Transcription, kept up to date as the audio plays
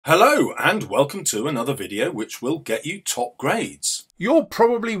Hello and welcome to another video which will get you top grades. You're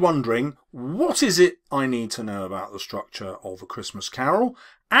probably wondering, what is it I need to know about the structure of A Christmas Carol?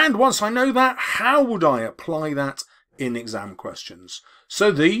 And once I know that, how would I apply that in exam questions?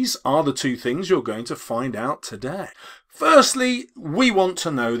 So these are the two things you're going to find out today. Firstly, we want to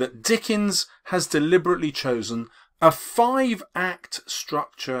know that Dickens has deliberately chosen a 5-act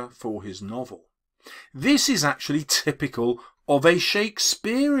structure for his novel. This is actually typical of a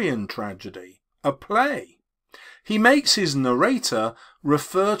Shakespearean tragedy, a play. He makes his narrator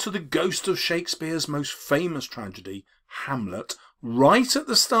refer to the ghost of Shakespeare's most famous tragedy, Hamlet, right at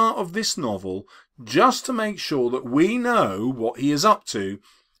the start of this novel, just to make sure that we know what he is up to.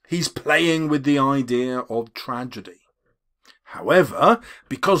 He's playing with the idea of tragedy. However,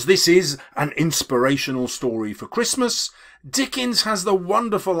 because this is an inspirational story for Christmas, Dickens has the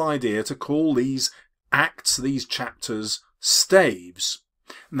wonderful idea to call these acts, these chapters, staves.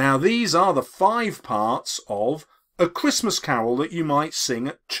 Now these are the 5 parts of A Christmas Carol that you might sing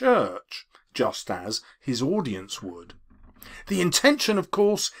at church, just as his audience would. The intention, of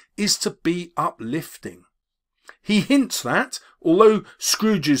course, is to be uplifting. He hints that, although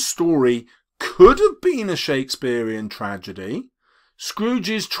Scrooge's story could have been a Shakespearean tragedy,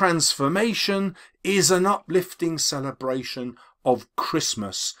 Scrooge's transformation is an uplifting celebration of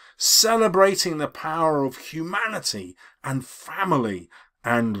Christmas, celebrating the power of humanity and family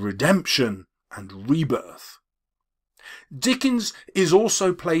and redemption and rebirth. Dickens is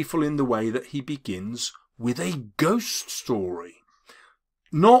also playful in the way that he begins with a ghost story,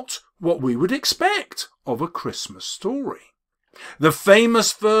 not what we would expect of a Christmas story. The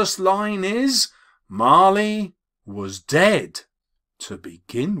famous first line is, "Marley was dead to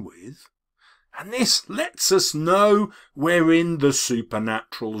begin with." And this lets us know we're in the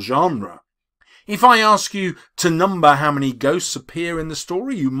supernatural genre. If I ask you to number how many ghosts appear in the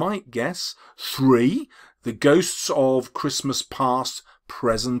story, you might guess 3. The ghosts of Christmas past,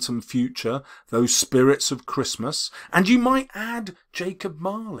 present and future, those spirits of Christmas, and you might add Jacob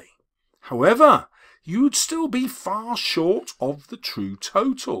Marley. However, you'd still be far short of the true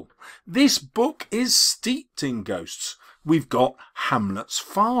total. This book is steeped in ghosts. We've got Hamlet's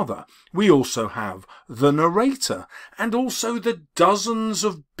father. We also have the narrator, and also the dozens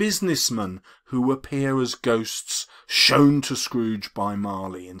of businessmen who appear as ghosts shown to Scrooge by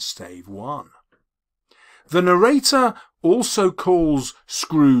Marley in stave 1. The narrator also calls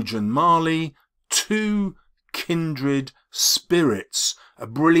Scrooge and Marley 2 kindred spirits, a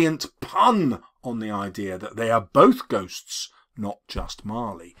brilliant pun on the idea that they are both ghosts, not just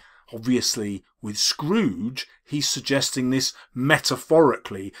Marley. Obviously, with Scrooge, he's suggesting this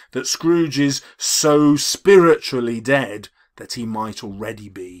metaphorically, that Scrooge is so spiritually dead that he might already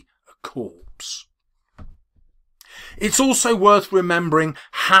be a corpse. It's also worth remembering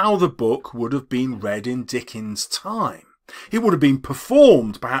how the book would have been read in Dickens' time. It would have been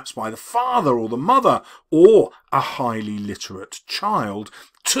performed perhaps by the father or the mother or a highly literate child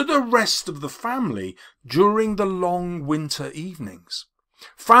to the rest of the family during the long winter evenings.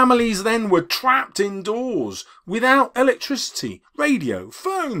 Families then were trapped indoors without electricity, radio,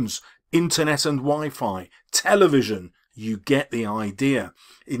 phones, internet and Wi-Fi, television. You get the idea.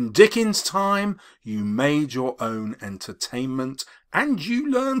 In Dickens' time, you made your own entertainment and you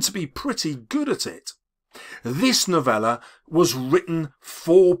learned to be pretty good at it. This novella was written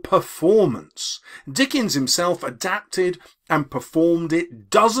for performance. Dickens himself adapted and performed it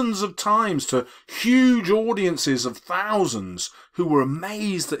dozens of times to huge audiences of thousands who were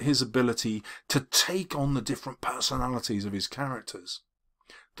amazed at his ability to take on the different personalities of his characters.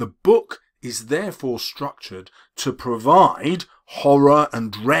 The book is therefore structured to provide horror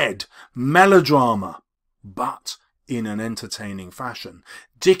and dread, melodrama, but in an entertaining fashion.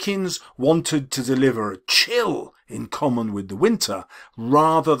 Dickens wanted to deliver a chill in common with the winter,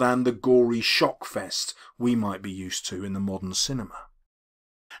 rather than the gory shock fest we might be used to in the modern cinema.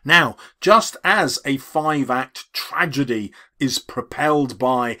 Now, just as a 5-act tragedy is propelled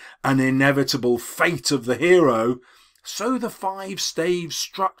by an inevitable fate of the hero, so the 5-stave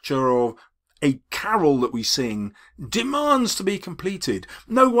structure of a carol that we sing demands to be completed.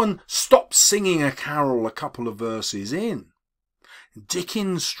 No one stops singing a carol a couple of verses in.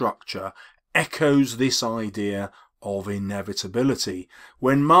 Dickens' structure echoes this idea of inevitability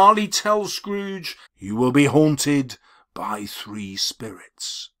when Marley tells Scrooge, "You will be haunted by 3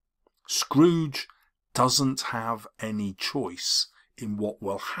 spirits." Scrooge doesn't have any choice in what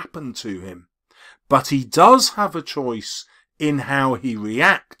will happen to him, but he does have a choice in how he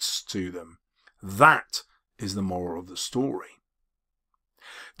reacts to them. That is the moral of the story.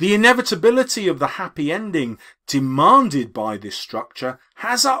 The inevitability of the happy ending demanded by this structure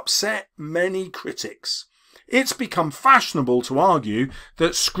has upset many critics. It's become fashionable to argue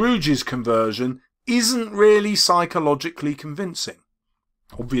that Scrooge's conversion isn't really psychologically convincing.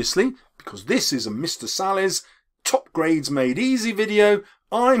 Obviously, because this is a Mr. Salles Top Grades Made Easy video,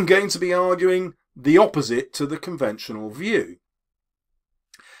 I'm going to be arguing the opposite to the conventional view.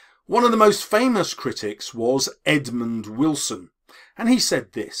 One of the most famous critics was Edmund Wilson, and he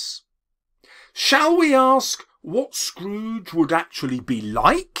said this: "Shall we ask what Scrooge would actually be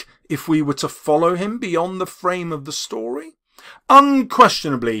like if we were to follow him beyond the frame of the story?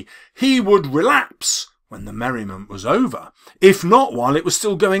 Unquestionably, he would relapse when the merriment was over, if not while it was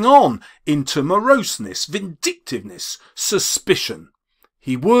still going on, into moroseness, vindictiveness, suspicion.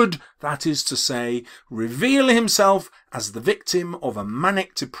 He would, that is to say, reveal himself as the victim of a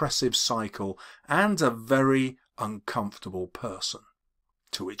manic-depressive cycle and a very uncomfortable person."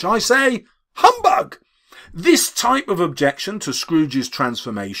 To which I say, humbug! This type of objection to Scrooge's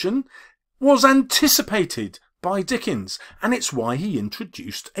transformation was anticipated by Dickens, and it's why he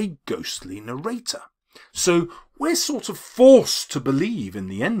introduced a ghostly narrator. So we're sort of forced to believe in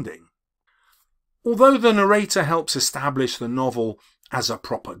the ending. Although the narrator helps establish the novel as a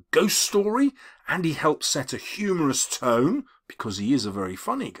proper ghost story, and he helps set a humorous tone, because he is a very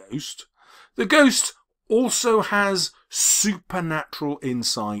funny ghost, the ghost also has supernatural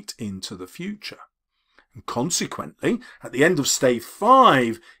insight into the future. And consequently, at the end of Stave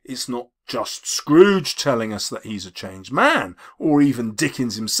 5, it's not just Scrooge telling us that he's a changed man, or even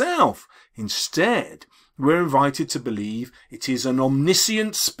Dickens himself. Instead, we're invited to believe it is an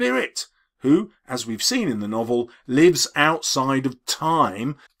omniscient spirit who, as we've seen in the novel, lives outside of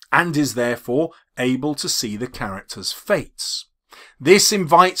time and is therefore able to see the characters' fates. This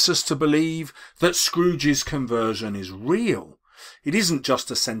invites us to believe that Scrooge's conversion is real. It isn't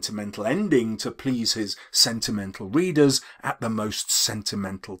just a sentimental ending to please his sentimental readers at the most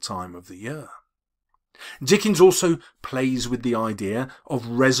sentimental time of the year. Dickens also plays with the idea of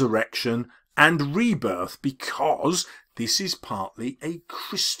resurrection and rebirth because this is partly a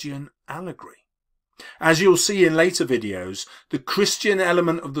Christian allegory. As you'll see in later videos, the Christian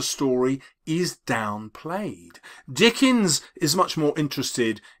element of the story is downplayed. Dickens is much more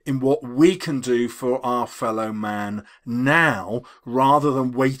interested in what we can do for our fellow man now, rather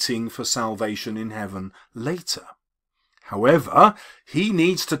than waiting for salvation in heaven later. However, he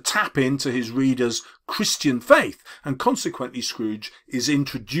needs to tap into his readers' Christian faith, and consequently Scrooge is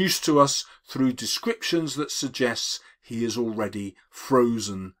introduced to us through descriptions that suggest he is already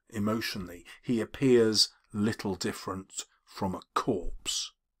frozen emotionally. He appears little different from a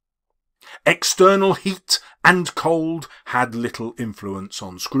corpse. External heat and cold had little influence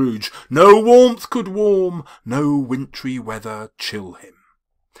on Scrooge. No warmth could warm, no wintry weather chill him.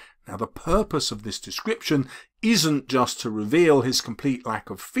 Now, the purpose of this description isn't just to reveal his complete lack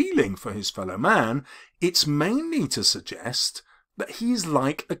of feeling for his fellow man, it's mainly to suggest that he is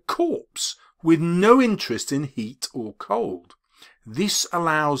like a corpse with no interest in heat or cold. This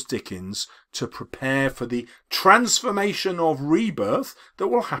allows Dickens to prepare for the transformation of rebirth that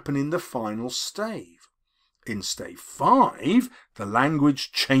will happen in the final stave. In Stave 5, the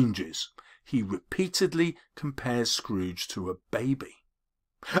language changes. He repeatedly compares Scrooge to a baby.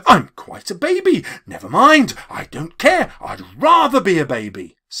 "I'm quite a baby. Never mind. I don't care. I'd rather be a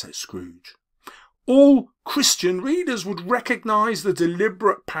baby," says Scrooge. All Christian readers would recognise the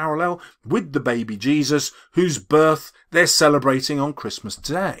deliberate parallel with the baby Jesus, whose birth they're celebrating on Christmas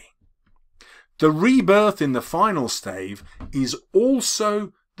Day. The rebirth in the final stave is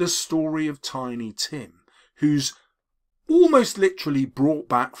also the story of Tiny Tim, who's almost literally brought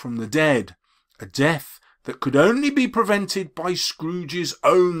back from the dead, a death that could only be prevented by Scrooge's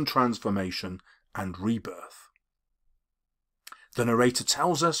own transformation and rebirth. The narrator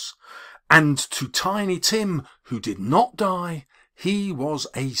tells us, "And to Tiny Tim, who did not die, he was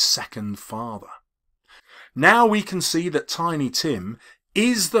a second father." Now we can see that Tiny Tim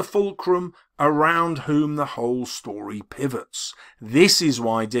is the fulcrum around whom the whole story pivots. This is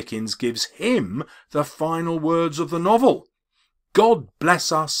why Dickens gives him the final words of the novel. God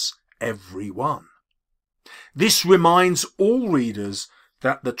bless us, everyone. This reminds all readers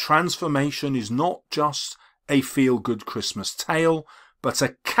that the transformation is not just a feel-good Christmas tale, but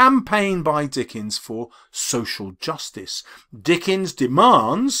a campaign by Dickens for social justice. Dickens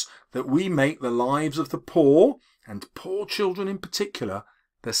demands that we make the lives of the poor, and poor children in particular,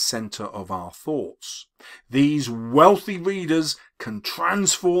 the centre of our thoughts. These wealthy readers can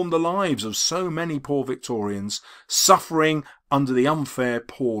transform the lives of so many poor Victorians suffering under the unfair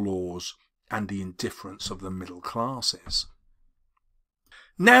poor laws and the indifference of the middle classes.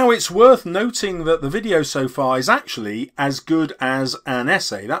 Now it's worth noting that the video so far is actually as good as an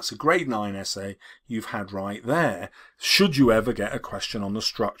essay. That's a grade 9 essay you've had right there, should you ever get a question on the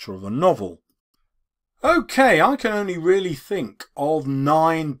structure of a novel. Okay, I can only really think of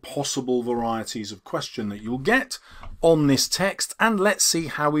 9 possible varieties of question that you'll get on this text, and let's see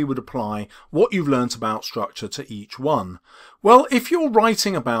how we would apply what you've learnt about structure to each one. Well, if you're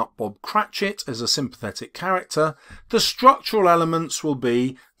writing about Bob Cratchit as a sympathetic character, the structural elements will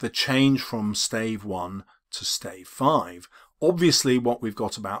be the change from stave 1 to stave 5. Obviously, what we've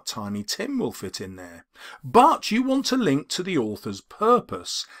got about Tiny Tim will fit in there. But you want to link to the author's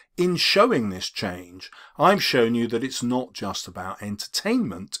purpose in showing this change. I've shown you that it's not just about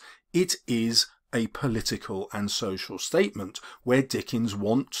entertainment, it is a political and social statement where Dickens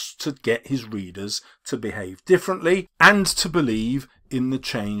wants to get his readers to behave differently and to believe in the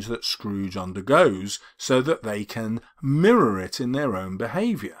change that Scrooge undergoes so that they can mirror it in their own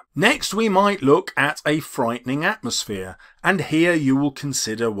behaviour. Next, we might look at a frightening atmosphere, and here you will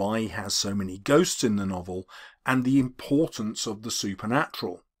consider why he has so many ghosts in the novel and the importance of the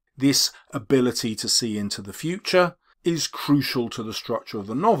supernatural. This ability to see into the future is crucial to the structure of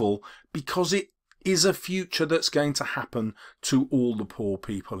the novel because it is a future that's going to happen to all the poor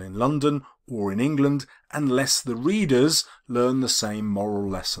people in London or in England unless the readers learn the same moral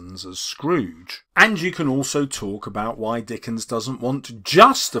lessons as Scrooge. And you can also talk about why Dickens doesn't want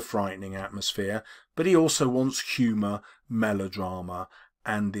just a frightening atmosphere, but he also wants humour, melodrama,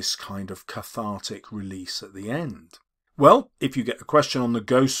 and this kind of cathartic release at the end. Well, if you get a question on the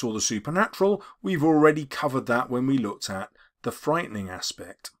ghosts or the supernatural, we've already covered that when we looked at the frightening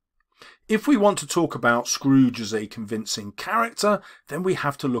aspect. If we want to talk about Scrooge as a convincing character, then we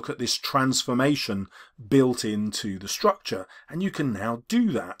have to look at this transformation built into the structure, and you can now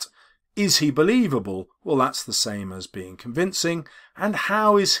do that. Is he believable? Well, that's the same as being convincing. And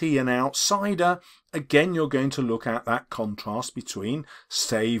how is he an outsider? Again, you're going to look at that contrast between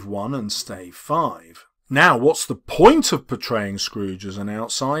stave 1 and stave 5. Now, what's the point of portraying Scrooge as an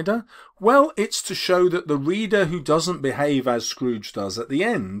outsider? Well, it's to show that the reader who doesn't behave as Scrooge does at the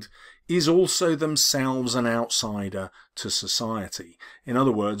end is also themselves an outsider to society. In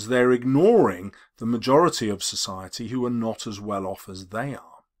other words, they're ignoring the majority of society who are not as well off as they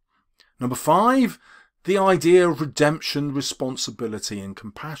are. Number 5, the idea of redemption, responsibility and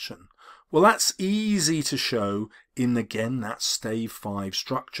compassion. Well, that's easy to show in, again, that stave 5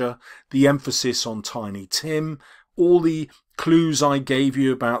 structure, the emphasis on Tiny Tim, all the clues I gave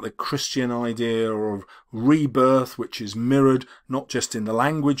you about the Christian idea of rebirth, which is mirrored not just in the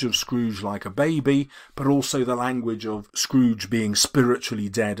language of Scrooge like a baby, but also the language of Scrooge being spiritually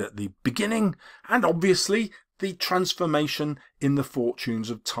dead at the beginning, and obviously the transformation in the fortunes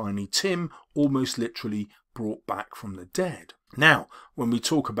of Tiny Tim, almost literally brought back from the dead. Now, when we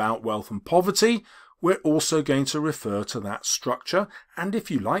talk about wealth and poverty, we're also going to refer to that structure and,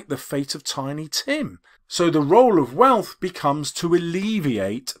 if you like, the fate of Tiny Tim. So the role of wealth becomes to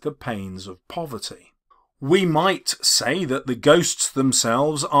alleviate the pains of poverty. We might say that the ghosts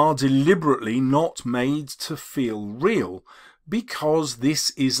themselves are deliberately not made to feel real, because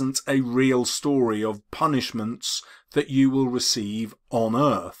this isn't a real story of punishments that you will receive on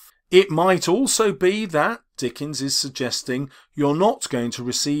earth. It might also be that Dickens is suggesting you're not going to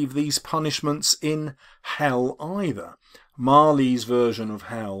receive these punishments in hell either. Marley's version of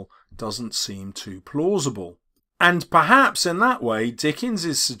hell doesn't seem too plausible. And perhaps in that way Dickens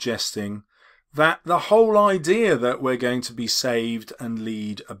is suggesting that the whole idea that we're going to be saved and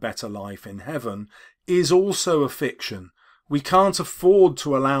lead a better life in heaven is also a fiction. We can't afford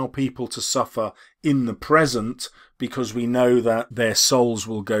to allow people to suffer in the present because we know that their souls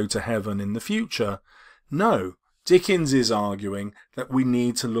will go to heaven in the future. No, Dickens is arguing that we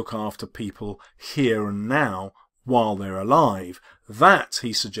need to look after people here and now while they're alive. That,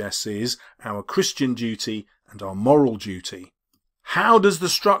 he suggests, is our Christian duty and our moral duty. How does the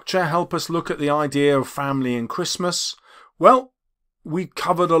structure help us look at the idea of family and Christmas? Well, we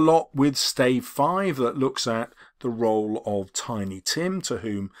covered a lot with stave 5 that looks at the role of Tiny Tim, to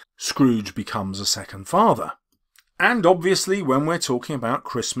whom Scrooge becomes a second father. And obviously when we're talking about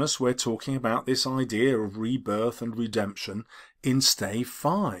Christmas, we're talking about this idea of rebirth and redemption in stave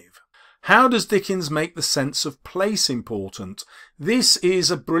 5. How does Dickens make the sense of place important? This is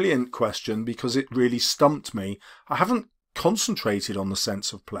a brilliant question because it really stumped me. I haven't concentrated on the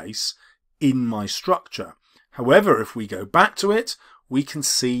sense of place in my structure. However, if we go back to it, we can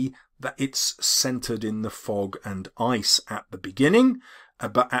see that it's centered in the fog and ice at the beginning,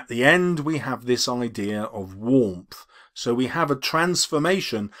 but at the end we have this idea of warmth. So we have a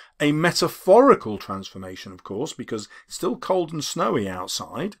transformation, a metaphorical transformation, of course, because it's still cold and snowy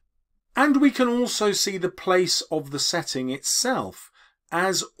outside. And we can also see the place of the setting itself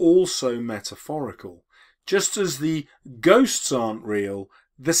as also metaphorical. Just as the ghosts aren't real,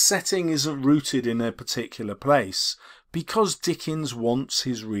 the setting isn't rooted in a particular place, because Dickens wants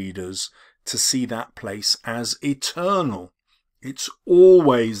his readers to see that place as eternal. It's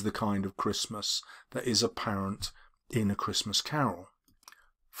always the kind of Christmas that is apparent in A Christmas Carol.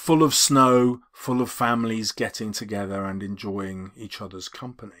 Full of snow, full of families getting together and enjoying each other's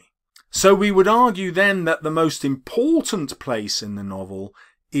company. So we would argue then that the most important place in the novel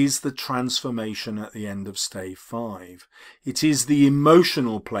is the transformation at the end of Stave 5. It is the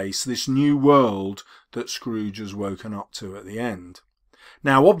emotional place, this new world that Scrooge has woken up to at the end.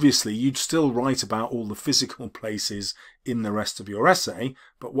 Now obviously you'd still write about all the physical places in the rest of your essay,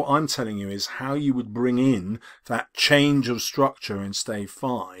 but what I'm telling you is how you would bring in that change of structure in Stave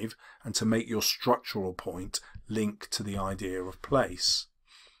 5 and to make your structural point link to the idea of place.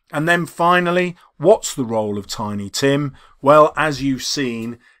 And then finally, what's the role of Tiny Tim? Well, as you've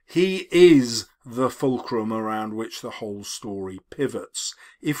seen, he is the fulcrum around which the whole story pivots.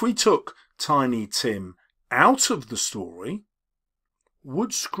 If we took Tiny Tim out of the story,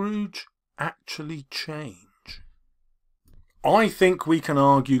 would Scrooge actually change? I think we can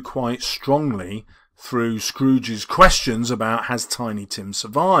argue quite strongly through Scrooge's questions about has Tiny Tim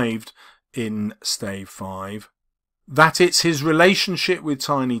survived in Stave 5, that it's his relationship with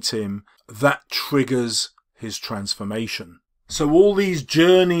Tiny Tim that triggers his transformation. So all these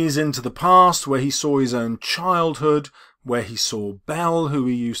journeys into the past where he saw his own childhood, where he saw Belle, who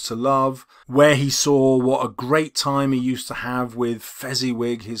he used to love, where he saw what a great time he used to have with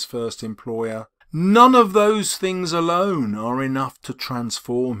Fezziwig, his first employer, none of those things alone are enough to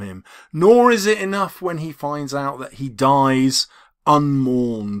transform him, nor is it enough when he finds out that he dies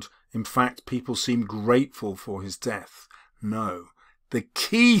unmourned. In fact, people seem grateful for his death. No, the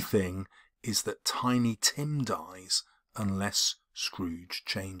key thing is that Tiny Tim dies unless Scrooge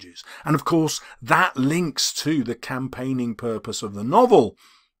changes. And of course, that links to the campaigning purpose of the novel.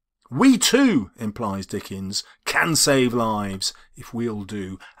 We too, implies Dickens, can save lives if we'll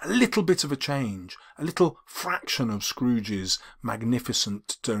do a little bit of a change, a little fraction of Scrooge's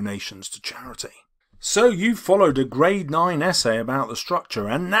magnificent donations to charity. So you've followed a grade 9 essay about the structure,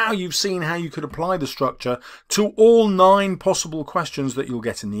 and now you've seen how you could apply the structure to all 9 possible questions that you'll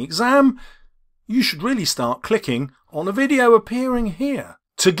get in the exam. You should really start clicking on a video appearing here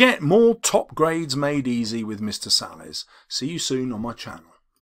to get more top grades made easy with Mr. Salles. See you soon on my channel.